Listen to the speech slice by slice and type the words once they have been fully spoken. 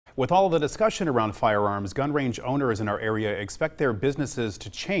With all the discussion around firearms, gun range owners in our area expect their businesses to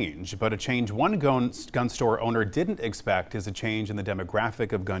change. But a change one gun store owner didn't expect is a change in the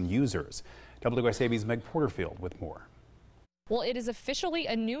demographic of gun users. WSAV's Meg Porterfield with more. Well, it is officially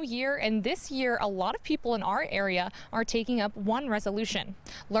a new year, and this year a lot of people in our area are taking up one resolution: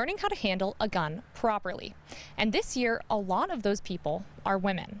 learning how to handle a gun properly. And this year a lot of those people are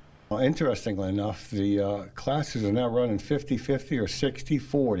women. Well, interestingly enough, the classes are now running 50-50 or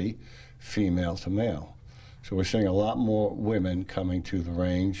 60-40 female to male. So we're seeing a lot more women coming to the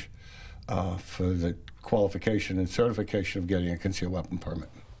range for the qualification and certification of getting a concealed weapon permit.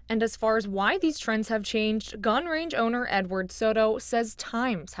 And as far as why these trends have changed, gun range owner Edward Soto says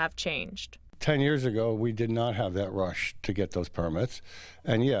times have changed. 10 years ago, we did not have that rush to get those permits.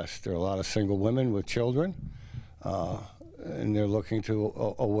 And yes, there are a lot of single women with children, and they're looking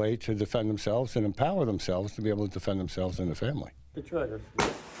to a way to defend themselves and empower themselves to be able to defend themselves and their family.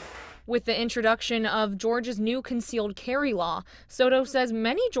 With the introduction of Georgia's new concealed carry law, Soto says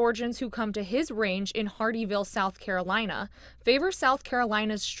many Georgians who come to his range in Hardeeville, South Carolina, favor South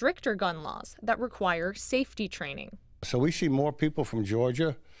Carolina's stricter gun laws that require safety training. So we see more people from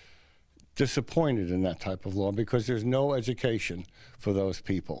Georgia disappointed in that type of law because there's no education for those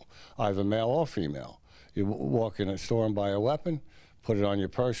people, either male or female. You walk in a store and buy a weapon, put it on your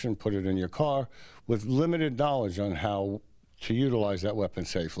person, put it in your car, with limited knowledge on how to utilize that weapon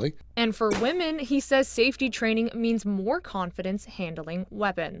safely. And for women, he says safety training means more confidence handling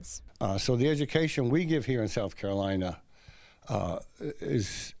weapons. So the education we give here in South Carolina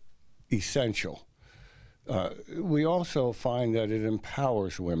is essential. We also find that it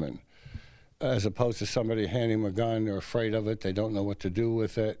empowers women, as opposed to somebody handing them a gun. They're afraid of it. They don't know what to do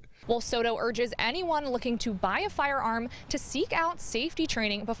with it. Well, Soto urges anyone looking to buy a firearm to seek out safety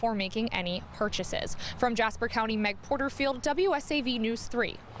training before making any purchases. From Jasper County, Meg Porterfield, WSAV News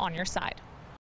 3, on your side.